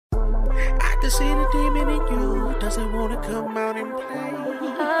see the demon in you, doesn't wanna come out and play.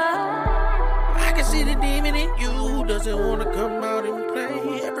 I can see the demon in you, doesn't wanna come out and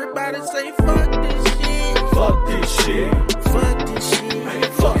play. Everybody say fuck this shit. Fuck this shit. Fuck this shit. Hey,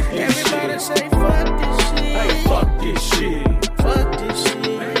 fuck this Everybody shit. say fuck this shit. Hey, fuck this shit. Fuck this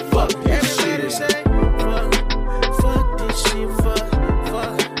shit. Hey, fuck this Everybody shit. say fuck this shit. Fuck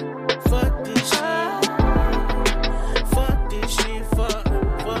this shit. Fuck this shit. Fuck.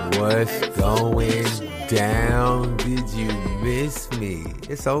 What's going down? Did you miss me?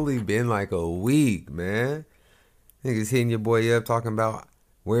 It's only been like a week, man. Niggas hitting your boy up talking about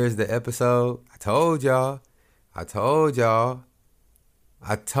where's the episode? I told y'all. Nigga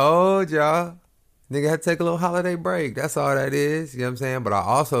had to take a little holiday break. That's all that is. You know what I'm saying? But I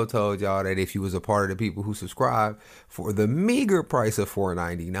also told y'all that if you was a part of the people who subscribe for the meager price of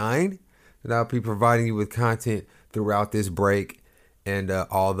 $4.99, that I'll be providing you with content throughout this break. And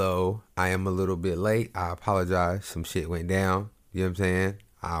although I am a little bit late, I apologize. Some shit went down. You know what I'm saying?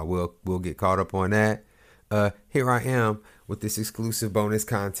 We'll get caught up on that. Here I am with this exclusive bonus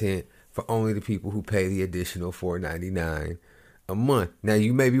content for only the people who pay the additional $4.99 a month. Now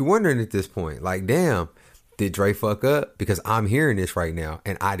you may be wondering at this point, like, damn, did Dre fuck up? Because I'm hearing this right now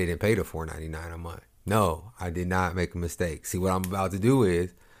and I didn't pay the $4.99 a month. No, I did not make a mistake. See, what I'm about to do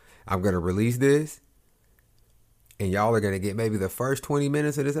is I'm going to release this and y'all are going to get maybe the first 20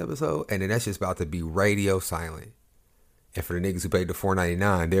 minutes of this episode, and then that's just about to be radio silent. And for the niggas who paid the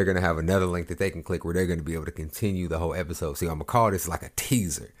 $4.99, they're going to have another link that they can click where they're going to be able to continue the whole episode. See, I'm going to call this like a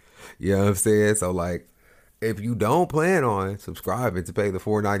teaser. You know what I'm saying? So, like, if you don't plan on subscribing to pay the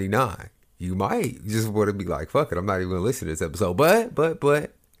 $4.99, you might just want to be like, fuck it, I'm not even going to listen to this episode.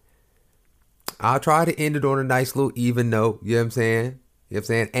 But, I'll try to end it on a nice little even note. You know what I'm saying? You know what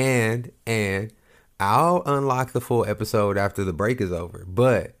I'm saying? And I'll unlock the full episode after the break is over.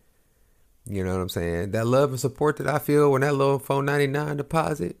 But, you know what I'm saying? That love and support that I feel when that little $4.99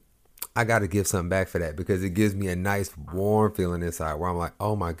 deposit, I got to give something back for that, because it gives me a nice warm feeling inside where I'm like,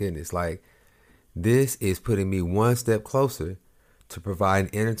 oh my goodness, like, this is putting me one step closer to providing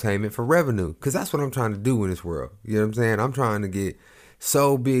entertainment for revenue. Because that's what I'm trying to do in this world. You know what I'm saying? I'm trying to get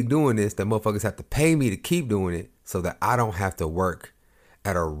so big doing this that motherfuckers have to pay me to keep doing it so that I don't have to work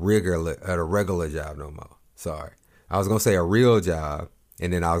at a regular job no more. Sorry. I was going to say a real job,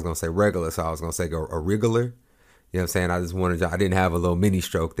 and then I was going to say regular, so I was going to say a regular. You know what I'm saying? I just wanted I didn't have a little mini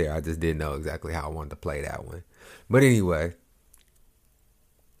stroke there. I just didn't know exactly how I wanted to play that one. But anyway,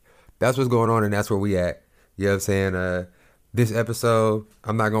 that's what's going on, and that's where we at. You know what I'm saying? This episode,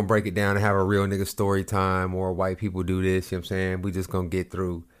 I'm not going to break it down and have a real nigga story time or white people do this. You know what I'm saying? We just going to get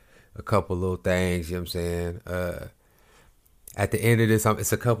through a couple little things. You know what I'm saying? At the end of this,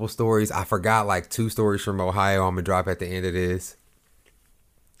 it's a couple stories. I forgot like 2 stories from Ohio I'm going to drop at the end of this.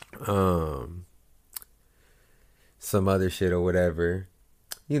 Some other shit or whatever.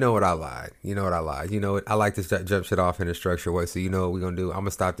 You know what, I lied. You know what, I like to jump shit off in a structured way. So you know what we're going to do? I'm going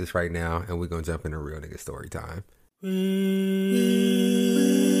to stop this right now and we're going to jump into real nigga story time. Real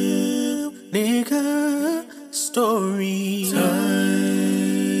nigga story time.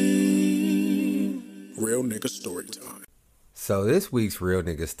 Real nigga story time. So this week's real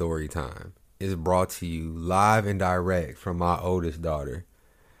nigga story time is brought to you live and direct from my oldest daughter,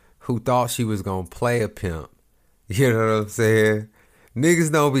 who thought she was going to play a pimp. You know what I'm saying?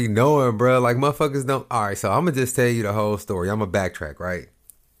 Niggas don't be knowing, bro. Like, motherfuckers don't. All right, so I'm going to just tell you the whole story. I'm going to backtrack, right?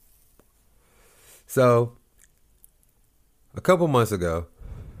 So, a couple months ago,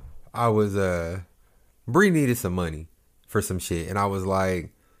 I was, Bree needed some money for some shit. And I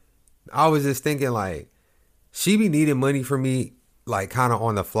was just thinking, like, she be needing money from me, like, kind of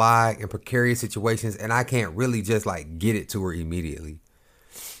on the fly in precarious situations. And I can't really just, like, get it to her immediately.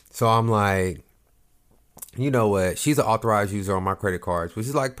 So I'm like, you know what? She's an authorized user on my credit cards, which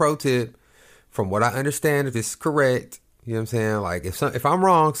is like pro tip. From what I understand, if this is correct, you know what I'm saying? Like, if I'm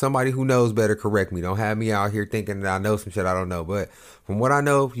wrong, somebody who knows better correct me. Don't have me out here thinking that I know some shit I don't know. But from what I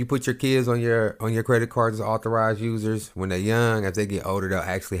know, if you put your kids on your credit cards as authorized users when they're young, as they get older, they'll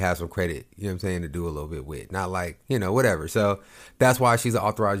actually have some credit, you know what I'm saying, to do a little bit with. Not like, you know, whatever. So that's why she's an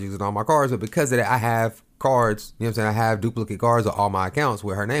authorized user on my cards. But because of that, I have cards, you know what I'm saying? I have duplicate cards of all my accounts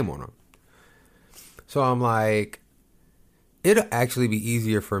with her name on them. So I'm like, it'll actually be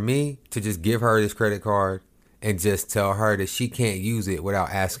easier for me to just give her this credit card and just tell her that she can't use it without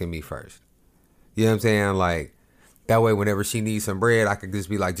asking me first. You know what I'm saying? Like, that way whenever she needs some bread, I could just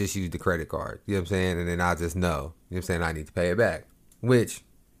be like, just use the credit card. You know what I'm saying? And then I just know, you know what I'm saying, I need to pay it back. Which,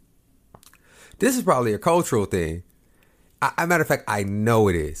 this is probably a cultural thing. Matter of fact, I know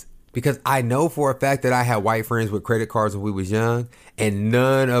it is. Because I know for a fact that I had white friends with credit cards when we was young, and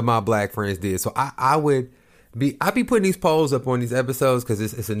none of my black friends did. So I'd be putting these polls up on these episodes because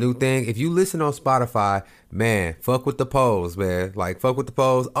it's a new thing. If you listen on Spotify, man, fuck with the polls, man. Like, fuck with the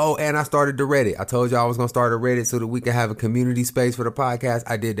polls. Oh, and I started the Reddit. I told you I was going to start a Reddit so that we can have a community space for the podcast.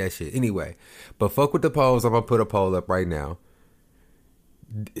 I did that shit. Anyway, but fuck with the polls. I'm going to put a poll up right now.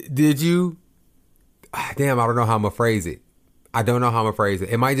 Did you? Damn, I don't know how I'm going to phrase it.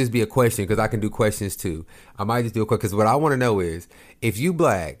 It might just be a question because I can do questions too. I might just do a question because what I want to know is, if you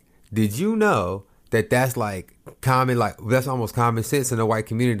black, did you know that that's like common, like that's almost common sense in the white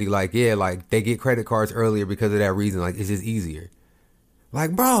community? Like, yeah, like they get credit cards earlier because of that reason. Like, it's just easier.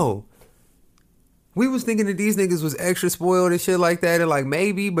 Like, bro, we was thinking that these niggas was extra spoiled and shit like that, and like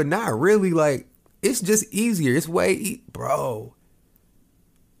maybe, but not really. Like, it's just easier. It's bro.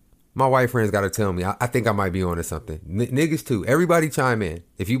 My white friends got to tell me. I think I might be onto something. Niggas too. Everybody chime in.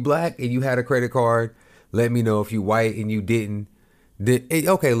 If you black and you had a credit card, let me know. If you white and you didn't.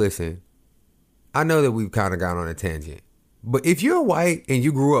 Okay, listen. I know that we've kind of gone on a tangent. But if you're white and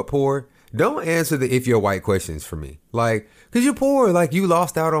you grew up poor, don't answer the if you're white questions for me. Like, because you're poor. Like, you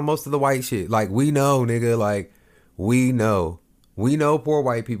lost out on most of the white shit. Like, we know, nigga. Like, we know. We know poor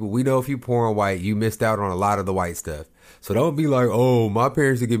white people. We know if you poor and white, you missed out on a lot of the white stuff. So don't be like, oh, my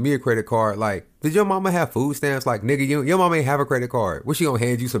parents did give me a credit card. Like, did your mama have food stamps? Like, nigga, your mama ain't have a credit card. Was she gonna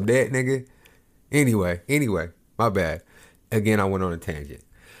hand you some debt, nigga? Anyway, my bad. Again, I went on a tangent.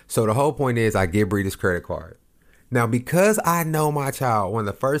 So the whole point is I give Bree this credit card. Now, because I know my child, one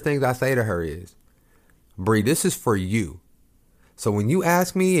of the first things I say to her is, Bree, this is for you. So when you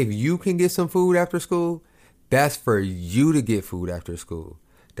ask me if you can get some food after school, that's for you to get food after school.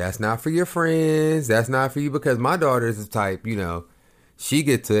 That's not for your friends. That's not for you, because my daughter is the type, she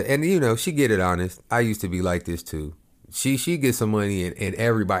get to, and she get it honest. I used to be like this too. She gets some money and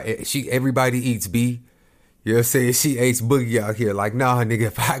everybody eats B. You know what I'm saying? She eats boogie out here. Like, nah, nigga,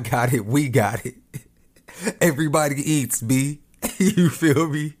 if I got it, we got it. Everybody eats B. You feel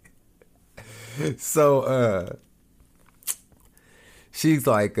me? So, she's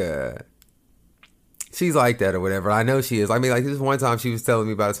like that or whatever. I know she is. I mean, like, this one time she was telling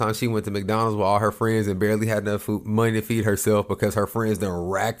me about the time she went to McDonald's with all her friends and barely had enough money to feed herself because her friends done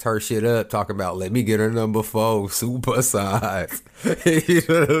racked her shit up talking about, let me get her number 4, super size. You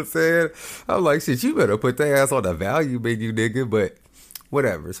know what I'm saying? I'm like, shit, you better put that ass on the value menu, nigga. But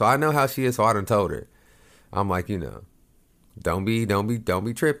whatever. So I know how she is, so I done told her. I'm like, don't be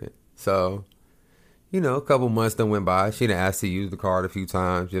tripping. So, a couple months done went by. She done asked to use the card a few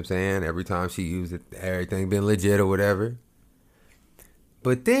times. You know what I'm saying? Every time she used it, everything been legit or whatever.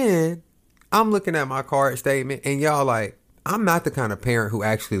 But then I'm looking at my card statement, and y'all, like, I'm not the kind of parent who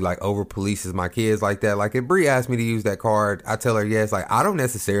actually, like, over polices my kids like that. Like, if Bree asked me to use that card, I tell her yes. Like, I don't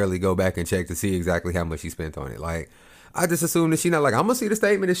necessarily go back and check to see exactly how much she spent on it. Like, I just assume that she not like, I'm gonna see the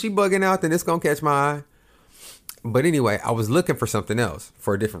statement. If she bugging out, then it's gonna catch my eye. But anyway, I was looking for something else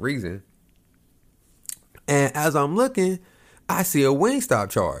for a different reason. And as I'm looking, I see a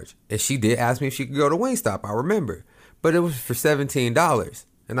Wingstop charge. And she did ask me if she could go to Wingstop, I remember. But it was for $17.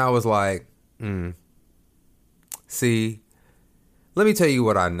 And I was like, See, let me tell you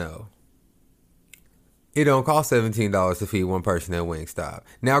what I know. It don't cost $17 to feed one person at Wingstop.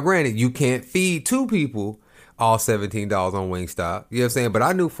 Now, granted, you can't feed 2 people all $17 on Wingstop. You know what I'm saying? But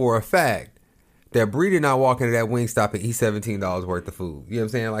I knew for a fact that Bree did not walk into that Wingstop and eat $17 worth of food. You know what I'm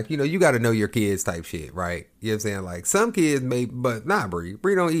saying? Like, you got to know your kids type shit, right? You know what I'm saying? Like, some kids may, but not Bree.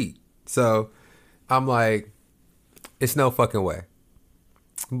 Bree don't eat. So, I'm like, it's no fucking way.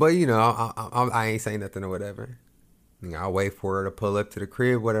 But, I ain't saying nothing or whatever. I'll wait for her to pull up to the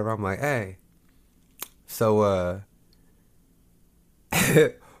crib, whatever. I'm like, hey, so,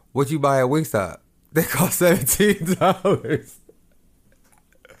 what you buy at Wingstop? They cost $17.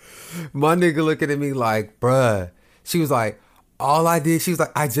 My nigga looking at me like, bruh. She was like, all I did, she was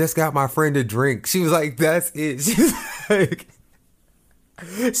like, I just got my friend a drink. She was like, that's it. She was like,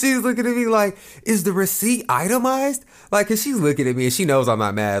 she's looking at me like, is the receipt itemized? Like, cause she's looking at me and she knows I'm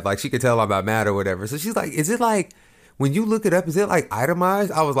not mad. Like, she could tell I'm not mad or whatever. So she's like, is it like, when you look it up, is it like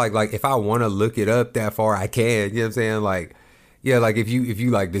itemized? I was like, if I want to look it up that far, I can. You know what I'm saying? Like, yeah, like if you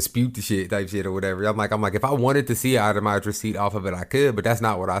like dispute the shit type shit or whatever. I'm like, if I wanted to see an itemized receipt off of it, I could, but that's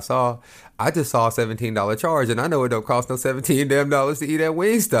not what I saw. I just saw a $17 charge, and I know it don't cost no $17 damn dollars to eat at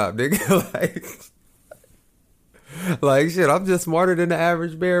Wingstop, nigga. like shit, I'm just smarter than the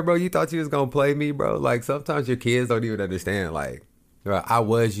average bear, bro. You thought you was gonna play me, bro? Like, sometimes your kids don't even understand. Like, bro, I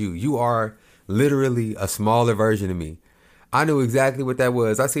was you. You are literally a smaller version of me. I knew exactly what that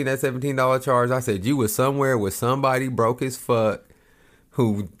was. I seen that $17 charge. I said, you was somewhere with somebody broke as fuck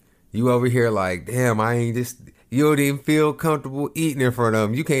who You over here like, damn, you don't even feel comfortable eating in front of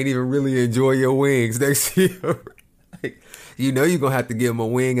them. You can't even really enjoy your wings next to you. Like, you know you're going to have to give them a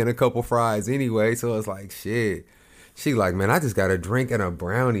wing and a couple fries anyway. So it's like, shit. She like, man, I just got a drink and a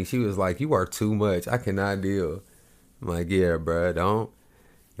brownie. She was like, you are too much. I cannot deal. I'm like, yeah, bro,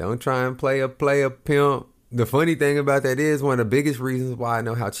 don't try and play a pimp. The funny thing about that is one of the biggest reasons why I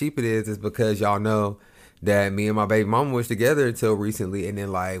know how cheap it is because y'all know that me and my baby mama was together until recently, and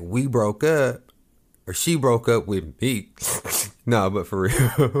then like we broke up, or she broke up with me. No, but for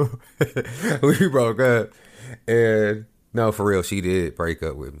real, we broke up, and no, for real, she did break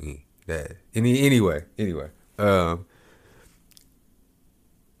up with me. That anyway,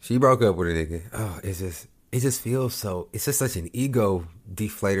 she broke up with a nigga. Oh, it just feels so. It's just such an ego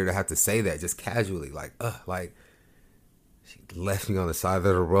deflator to have to say that just casually, like she left me on the side of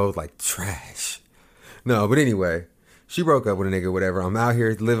the road like trash. No, but anyway, she broke up with a nigga, whatever. I'm out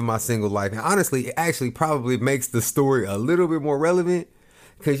here living my single life. And honestly, it actually probably makes the story a little bit more relevant.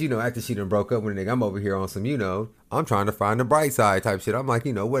 Because, after she done broke up with a nigga, I'm over here on some, I'm trying to find the bright side type shit. I'm like,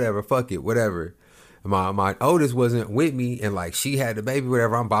 whatever, fuck it, whatever. My oldest wasn't with me, and like she had the baby,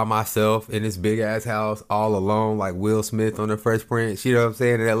 whatever. I'm by myself in this big ass house, all alone, like Will Smith on the Fresh Prince. You know what I'm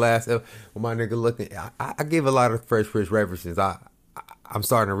saying? In that last episode, when my nigga looking, I give a lot of Fresh Prince references. I'm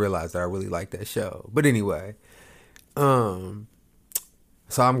starting to realize that I really like that show. But anyway, so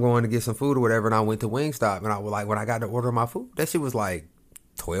I'm going to get some food or whatever, and I went to Wingstop, and I was like, when I got to order my food, that shit was like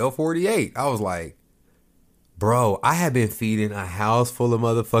 $12.48. I was like, bro, I have been feeding a house full of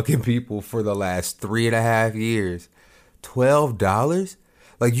motherfucking people for the last 3.5 years. $12?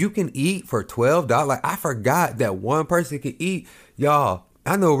 Like, you can eat for $12? Like, I forgot that one person can eat. Y'all,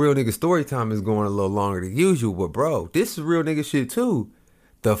 I know Real Nigga Story Time is going a little longer than usual, but bro, this is real nigga shit too.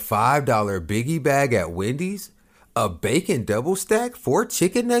 The $5 biggie bag at Wendy's, a bacon double stack, 4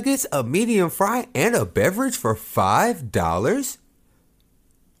 chicken nuggets, a medium fry, and a beverage for $5?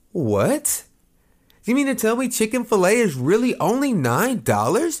 What? You mean to tell me chicken filet is really only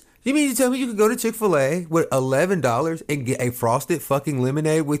 $9? You mean to tell me you could go to Chick-fil-A with $11 and get a frosted fucking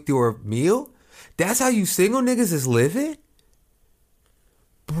lemonade with your meal? That's how you single niggas is living?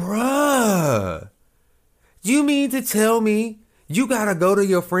 Bruh. You mean to tell me you gotta go to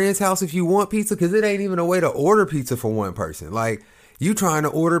your friend's house if you want pizza? Because it ain't even a way to order pizza for one person. Like, you trying to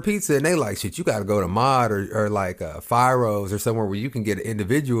order pizza and they like, shit, you gotta go to Mod or like Firo's or somewhere where you can get an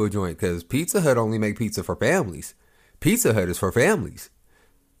individual joint, because Pizza Hut only make pizza for families. Pizza Hut is for families.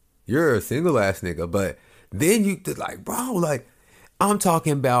 You're a single ass nigga. But then you like, bro, like, I'm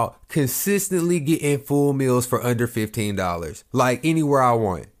talking about consistently getting full meals for under $15. Like, anywhere I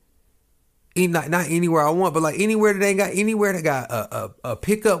want. Not anywhere I want, but like anywhere that ain't got, anywhere that got a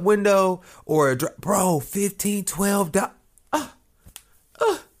pickup window or bro, $15, $12.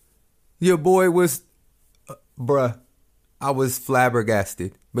 Your boy was, bruh, I was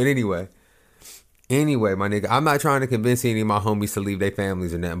flabbergasted. But anyway, my nigga, I'm not trying to convince any of my homies to leave their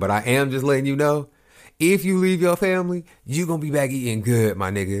families or nothing, but I am just letting you know, if you leave your family, you gonna be back eating good, my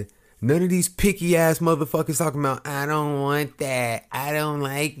nigga. None of these picky ass motherfuckers talking about, I don't want that, I don't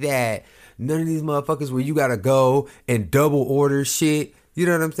like that. None of these motherfuckers where you gotta go and double order shit. You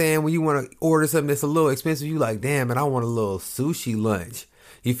know what I'm saying? When you want to order something that's a little expensive, you like, damn, man, I want a little sushi lunch.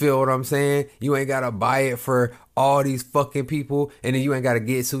 You feel what I'm saying? You ain't gotta buy it for all these fucking people, and then you ain't gotta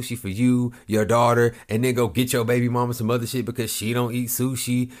get sushi for you, your daughter, and then go get your baby mama some other shit because she don't eat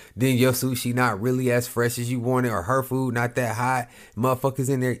sushi. Then your sushi not really as fresh as you want it, or her food not that hot. Motherfuckers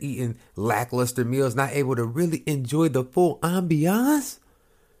in there eating lackluster meals, not able to really enjoy the full ambiance.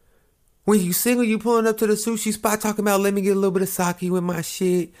 When you single, you pulling up to the sushi spot talking about, let me get a little bit of sake with my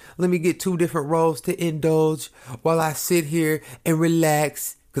shit. Let me get 2 different rolls to indulge while I sit here and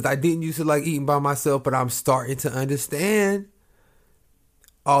relax. Because I didn't used to like eating by myself, but I'm starting to understand.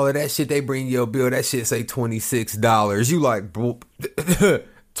 All of that shit they bring you a bill, that shit say $26. You like,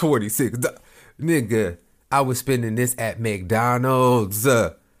 $26. Nigga, I was spending this at McDonald's.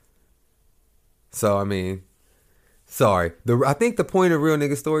 So, I mean... Sorry. I think the point of Real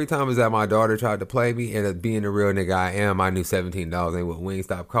Nigga Story Time is that my daughter tried to play me, and being the real nigga I am, I knew $17 ain't what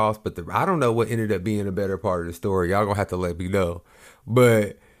Wingstop cost, but I don't know what ended up being a better part of the story. Y'all gonna have to let me know.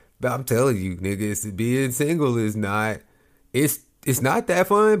 But I'm telling you, niggas, being single is not, it's not that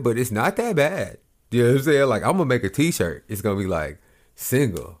fun, but it's not that bad. You know what I'm saying? Like, I'm gonna make a t-shirt. It's gonna be like,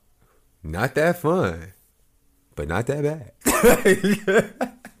 single, not that fun, but not that bad.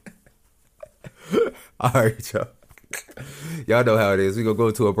 All right, y'all. Y'all know how it is. We're going to go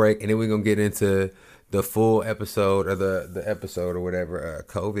to a break, and then we're going to get into the full episode, or the episode or whatever,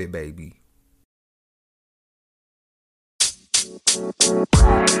 COVID baby. If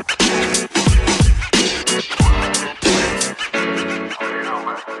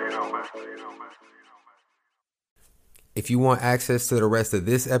you want access to the rest of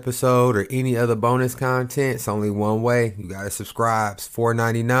this episode or any other bonus content, it's only one way. You got to subscribe. It's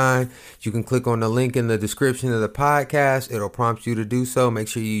 $4.99. You can click on the link in the description of the podcast. It'll prompt you to do so. Make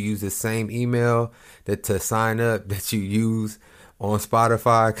sure you use the same email to sign up that you use on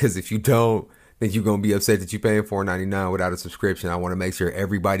Spotify, because if you don't, then you're going to be upset that you're paying $4.99 without a subscription. I want to make sure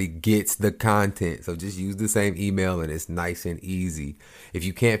everybody gets the content. So just use the same email and it's nice and easy. If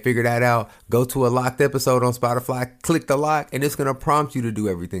you can't figure that out, go to a locked episode on Spotify, click the lock, and it's going to prompt you to do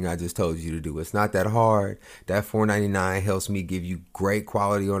everything I just told you to do. It's not that hard. That $4.99 helps me give you great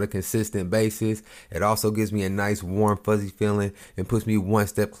quality on a consistent basis. It also gives me a nice, warm, fuzzy feeling and puts me one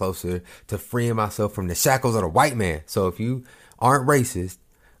step closer to freeing myself from the shackles of the white man. So if you aren't racist,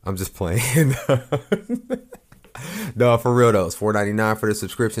 I'm just playing. No, for real though. It's $4.99 for the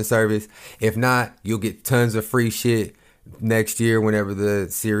subscription service. If not, you'll get tons of free shit next year whenever the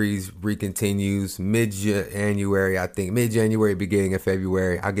series recontinues. Mid-January, I think. Mid-January, beginning of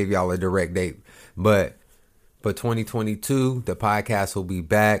February. I'll give y'all a direct date. But for 2022, the podcast will be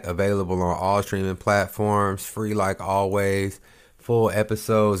back, available on all streaming platforms, free like always. Full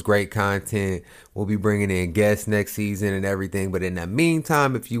episodes, great content. We'll be bringing in guests next season and everything. But in the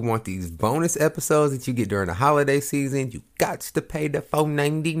meantime, if you want these bonus episodes that you get during the holiday season, you got to pay the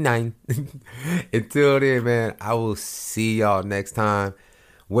 $4.99. Until then, man, I will see y'all next time.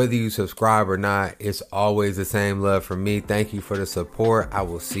 Whether you subscribe or not, it's always the same love from me. Thank you for the support. I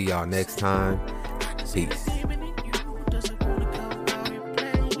will see y'all next time. Peace.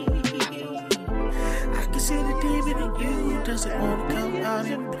 Doesn't want to come out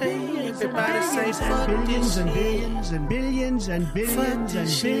and play. Everybody say fuck billions this and shit. billions and billions and Fuck billions this and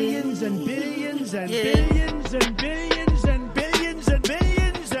shit. billions and Yeah. billions and billions and billions and billions and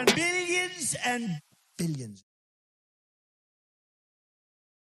billions and billions and billions.